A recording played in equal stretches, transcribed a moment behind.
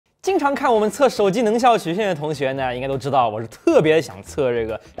经常看我们测手机能效曲线的同学呢，应该都知道我是特别想测这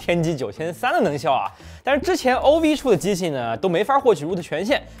个天玑9300的能效啊。但是之前 OV 出的机器呢都没法获取 root 权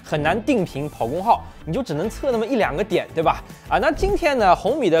限，很难定频跑功耗，你就只能测那么1-2个点，对吧？那今天呢，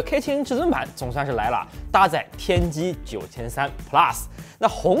红米的 K70至尊版总算是来了，搭载天玑9300+。那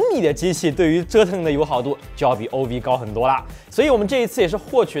红米的机器对于折腾的友好度就要比 OV 高很多啦，所以我们这一次也是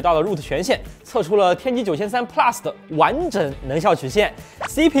获取到了 root 权限，测出了天玑9300+的完整能效曲线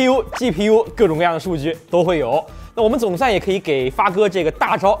 ，CPU、GPU 各种各样的数据都会有。那我们总算也可以给发哥这个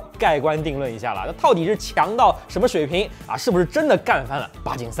大招盖棺定论一下了，那到底是强到什么水平啊？是不是真的干翻了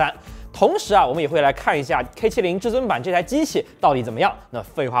8Gen3？同时啊，我们也会来看一下 K70至尊版这台机器到底怎么样。那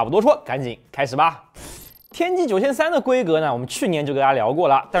废话不多说，赶紧开始吧。天玑9300的规格呢，我们去年就跟大家聊过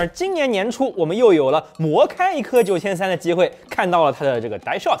了，但是今年年初我们又有了磨开一颗9300的机会，看到了它的这个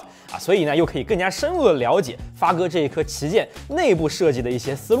die shot 啊，所以呢又可以更加深入的了解发哥这一颗旗舰内部设计的一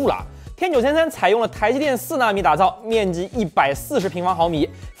些思路了。天9300采用了台积电4纳米打造，面积140平方毫米，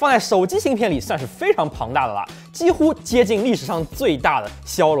放在手机芯片里算是非常庞大的了，几乎接近历史上最大的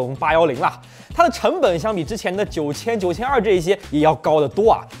骁龙810了。它的成本相比之前的9000、9200这一些也要高得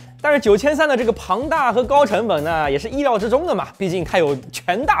多啊。但是9300的这个庞大和高成本呢，也是意料之中的嘛，毕竟它有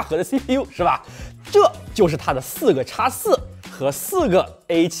全大核的 CPU 是吧？这就是它的4个 X4 和4个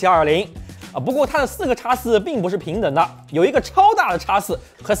A720。不过它的4个 X4 并不是平等的，有一个超大的 X4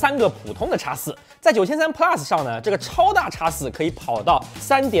和3个普通的 X4。在9300+ 上呢，这个超大 X4 可以跑到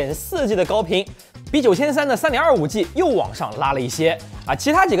 3.4G 的高频，比9300的 3.25G 又往上拉了一些啊。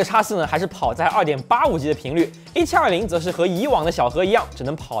其他几个 X4 呢，还是跑在 2.85G 的频率 ，A720 则是和以往的小核一样，只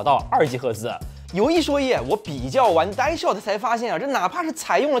能跑到2G 赫兹。有一说一，我比较完 die shot 才发现啊，这哪怕是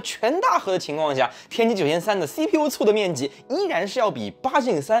采用了全大核的情况下，天玑9300的 CPU 簇的面积依然是要比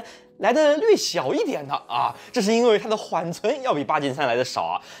8Gen3来的略小一点的啊，这是因为它的缓存要比8Gen3来的少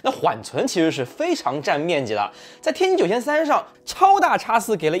啊。那缓存其实是非常占面积的，在天玑9300上，超大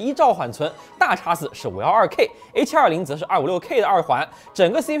X4 给了1兆缓存，大 X4 是512K，A720 则是256K 的2环，整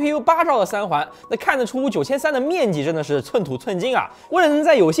个 CPU 8兆的3环。那看得出9300的面积真的是寸土寸金啊。为了能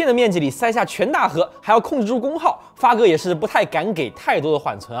在有限的面积里塞下全大核，还要控制住功耗，发哥也是不太敢给太多的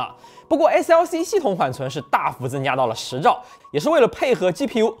缓存啊。不过 SLC 系统缓存是大幅增加到了10兆，也是为了配合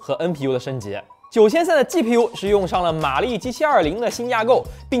GPU 和 NPU 的升级。9300的 GPU 是用上了马力 G720的新架构，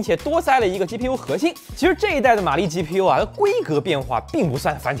并且多塞了一个 GPU 核心。其实这一代的马力 GPU 啊，它规格变化并不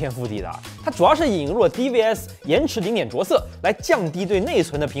算翻天覆地的，它主要是引入了 DVS 延迟顶点着色，来降低对内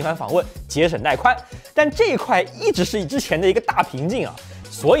存的频繁访问，节省带宽。但这一块一直是之前的一个大瓶颈啊。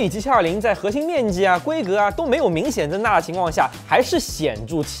所以 G720 在核心面积啊、规格啊都没有明显增大的情况下，还是显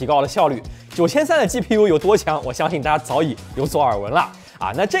著提高了效率。9300的 GPU 有多强，我相信大家早已有所耳闻了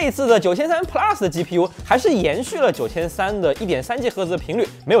啊。那这一次的9300+ 的 GPU 还是延续了9300的 1.3G 赫兹的频率，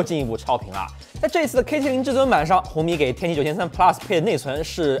没有进一步超频了。在这一次的 K70至尊版上，红米给天玑9300+ 配的内存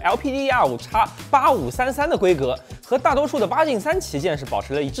是 LPDDR5X8533的规格，和大多数的8Gen3旗舰是保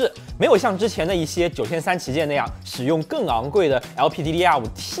持了一致，没有像之前的一些93旗舰那样使用更昂贵的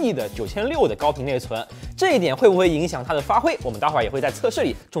LPDDR5T 的9600的高频内存。这一点会不会影响它的发挥？我们待会儿也会在测试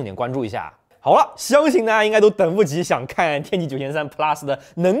里重点关注一下。好了，相信大家应该都等不及想看天玑9300+ 的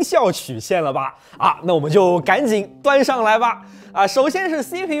能效曲线了吧？那我们就赶紧端上来吧。首先是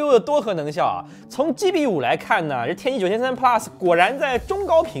CPU 的多核能效啊，从 GB5 来看呢，这天玑9300+ 果然在中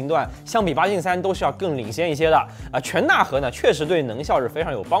高频段相比8Gen3都是要更领先一些的全大核呢确实对能效是非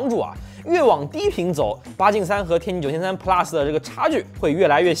常有帮助啊。越往低频走，8Gen3和天玑9300+ 的这个差距会越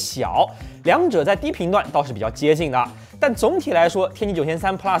来越小，两者在低频段倒是比较接近的。但总体来说，天玑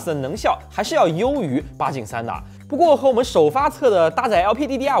9300+ 的能效还是要优于8Gen3的。不过和我们首发测的搭载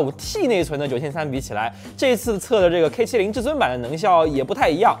LPDDR5T 内存的9300比起来，这次测的这个 K70至尊版的能效也不太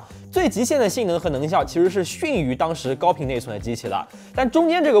一样。最极限的性能和能效其实是逊于当时高频内存的机器的，但中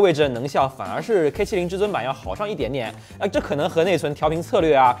间这个位置的能效反而是 K70至尊版要好上一点点。这可能和内存调频策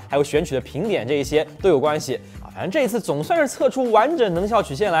略啊，还有选取的频点这一些都有关系啊。反正这一次总算是测出完整能效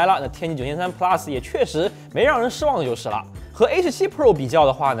曲线来了，那天玑9300+ 也确实没让人失望的就是了。和 H7 Pro 比较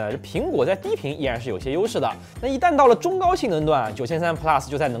的话呢，苹果在低频依然是有些优势的。那一旦到了中高性能段，9300+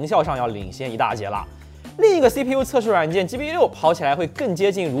 就在能效上要领先一大截了。另一个 CPU 测试软件 GB6 跑起来会更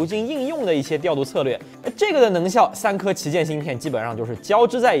接近如今应用的一些调度策略。这个的能效，3颗旗舰芯片基本上就是交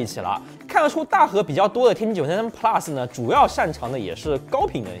织在一起了。看得出大核比较多的天玑9300+ 呢，主要擅长的也是高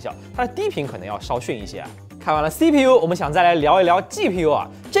频能效，它的低频可能要稍逊一些。看完了 CPU， 我们想再来聊一聊 GPU 啊。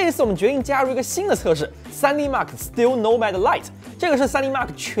这一次我们决定加入一个新的测试 ，3D Mark Still Nomad Lite。这个是3D Mark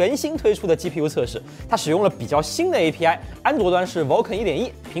全新推出的 GPU 测试，它使用了比较新的 API， 安卓端是 Vulkan 1.1，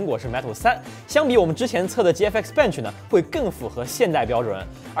 苹果是 Metal 3。相比我们之前测的 GFX Bench 呢，会更符合现代标准。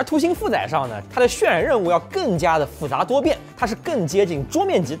而图形负载上呢，它的渲染任务要更加的复杂多变，它是更接近桌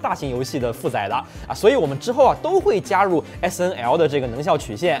面级大型游戏的负载的啊，所以我们之后啊都会加入 SNL 的这个能效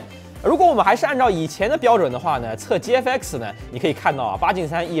曲线。如果我们还是按照以前的标准的话呢，测 GFX 呢，你可以看到啊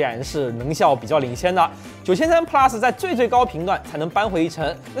，8Gen3依然是能效比较领先的。9300 Plus 在最高频段才能扳回一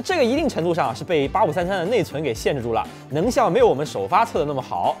城，那这个一定程度上是被8533的内存给限制住了，能效没有我们首发测的那么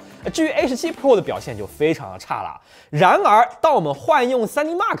好。至于 A17 Pro 的表现就非常的差了。然而，当我们换用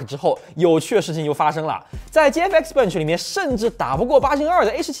 3D Mark 之后，有趣的事情就发生了，在 GFX Bench 里面，甚至打不过8Gen2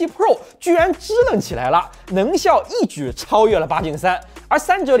的 A17 Pro 居然支棱起来了，能效一举超越了8Gen3。而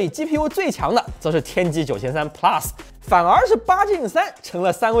三者里 GPU 最强的则是天玑9300 Plus， 反而是8Gen3成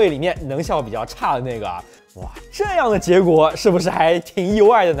了3位里面能效比较差的那个啊！哇，这样的结果是不是还挺意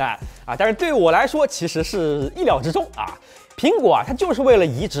外的呢？啊，但是对我来说其实是意料之中啊。苹果啊，它就是为了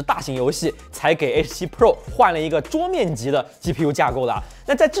移植大型游戏，才给 A17 Pro 换了一个桌面级的 GPU 架构的。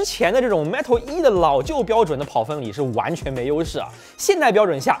那在之前的这种 Metal 1的老旧标准的跑分里是完全没优势啊。现代标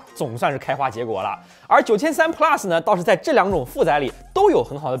准下总算是开花结果了。而9300 Plus 呢，倒是在这两种负载里都有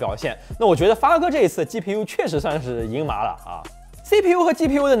很好的表现。那我觉得发哥这一次 GPU 确实算是赢麻了啊。CPU 和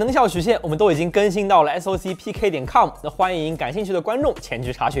GPU 的能效曲线我们都已经更新到了 socpk.com， 那欢迎感兴趣的观众前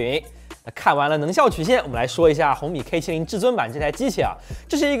去查询。那看完了能效曲线，我们来说一下红米 K70至尊版这台机器啊，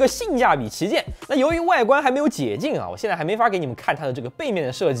这是一个性价比旗舰。那由于外观还没有解禁啊，我现在还没法给你们看它的这个背面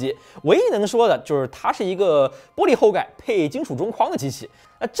的设计。唯一能说的就是它是一个玻璃后盖配金属中框的机器。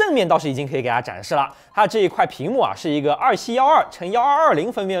那正面倒是已经可以给大家展示了，它这一块屏幕啊是一个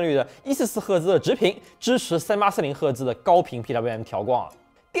2712×1220分辨率的144赫兹的直屏，支持3840赫兹的高频 PWM 调光啊。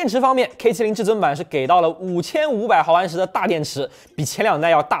电池方面 ，K70 至尊版是给到了5500毫安时的大电池，比前两代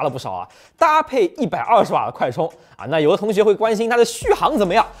要大了不少啊。搭配120瓦的快充啊，那有的同学会关心它的续航怎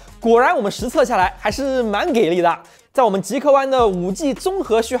么样？果然我们实测下来还是蛮给力的。在我们极客湾的5G 综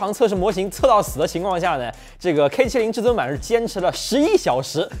合续航测试模型测到死的情况下呢，这个 K70 至尊版是坚持了11小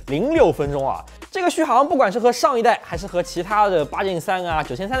时06分钟啊。这个续航不管是和上一代还是和其他的8Gen3啊、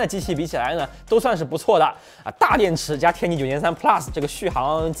9300的机器比起来呢，都算是不错的啊。大电池加天玑9300 Plus， 这个续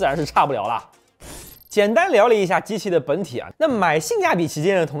航自然是差不了了。简单聊了一下机器的本体啊，那买性价比旗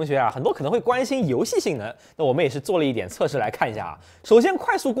舰的同学啊，很多可能会关心游戏性能，那我们也是做了一点测试来看一下啊。首先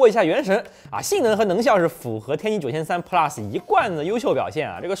快速过一下原神啊，性能和能效是符合天玑9300 Plus 一贯的优秀表现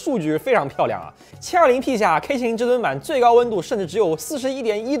啊，这个数据非常漂亮啊。720P 下 K70 至尊版最高温度甚至只有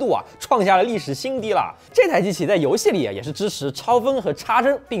41.1度啊，创下了历史新低了。这台机器在游戏里也是支持超分和插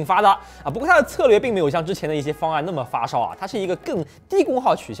帧并发的啊，不过它的策略并没有像之前的一些方案那么发烧啊，它是一个更低功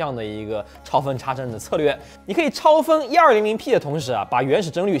耗取向的一个超分插帧的策略。你可以超分1200P 的同时啊，把原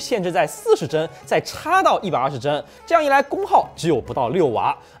始帧率限制在40帧，再插到120帧，这样一来功耗只有不到6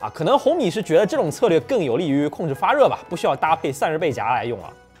瓦啊。可能红米是觉得这种策略更有利于控制发热吧，不需要搭配散热背夹来用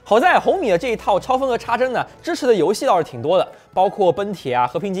啊。好在红米的这一套超分和插帧呢，支持的游戏倒是挺多的，包括奔铁啊、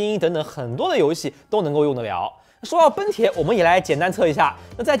和平精英等等很多的游戏都能够用得了。说到奔铁，我们也来简单测一下。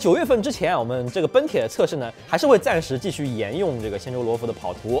那在9月份之前，我们这个奔铁的测试呢，还是会暂时继续沿用这个仙州罗浮的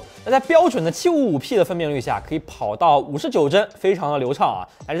跑图。那在标准的755P 的分辨率下，可以跑到59帧，非常的流畅啊。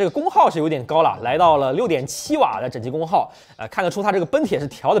但是这个功耗是有点高了，来到了6.7瓦的整机功耗。看得出它这个奔铁是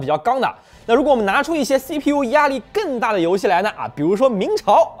调的比较刚的。那如果我们拿出一些 CPU 压力更大的游戏来呢啊，比如说明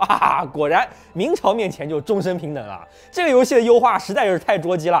朝啊，果然明朝面前就终身平等了。这个游戏的优化实在是太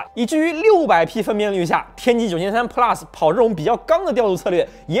捉鸡了，以至于600P 分辨率下，天玑9300 Plus 跑这种比较刚的调度策略，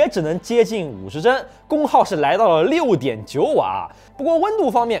也只能接近50帧，功耗是来到了6.9瓦。不过温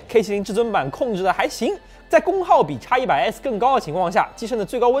度方面 ，K70 至尊版控制的还行。在功耗比 X100S 更高的情况下，机身的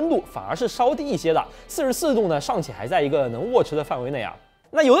最高温度反而是稍低一些的，44度呢，尚且还在一个能握持的范围内啊。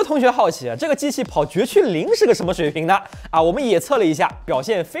那有的同学好奇，这个机器跑绝区0是个什么水平呢？啊，我们也测了一下，表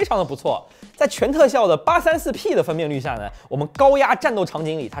现非常的不错。在全特效的834P 的分辨率下呢，我们高压战斗场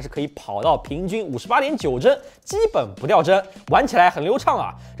景里，它是可以跑到平均58.9帧，基本不掉帧，玩起来很流畅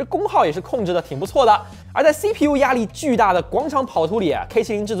啊。这功耗也是控制的挺不错的。而在 CPU 压力巨大的广场跑图里啊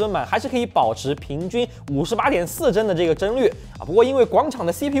 ，K70 至尊版还是可以保持平均58.4帧的这个帧率啊。不过因为广场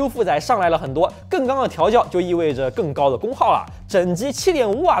的 CPU 负载上来了很多，更刚的调教就意味着更高的功耗了，整机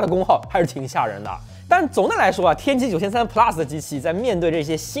7.5瓦的功耗还是挺吓人的。但总的来说啊，天玑9300 Plus 的机器在面对这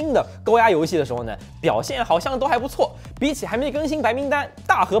些新的高压游戏的时候呢，表现好像都还不错。比起还没更新白名单、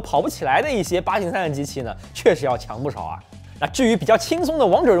大核跑不起来的一些8Gen3的机器呢，确实要强不少啊。那至于比较轻松的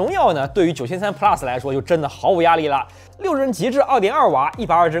王者荣耀呢，对于9300 Plus 来说就真的毫无压力了。6帧极致2.2瓦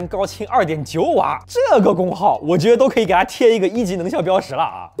，120帧高清2.9瓦，这个功耗我觉得都可以给它贴一个1级能效标识了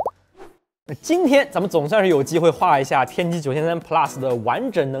啊。今天咱们总算是有机会画一下天玑9300 Plus 的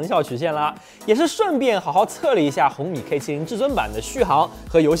完整能效曲线啦，也是顺便好好测了一下红米 K70至尊版的续航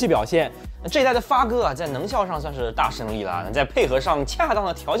和游戏表现。那这一代的发哥啊，在能效上算是大胜利了。那再配合上恰当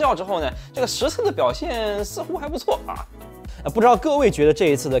的调教之后呢，这个实测的表现似乎还不错啊。不知道各位觉得这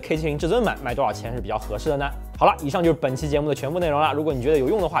一次的 K70至尊版卖多少钱是比较合适的呢？好了，以上就是本期节目的全部内容了。如果你觉得有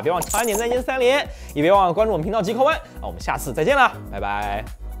用的话，别忘长按点赞、点3连，也别忘了关注我们频道极客湾。那我们下次再见啦，拜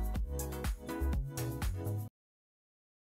拜。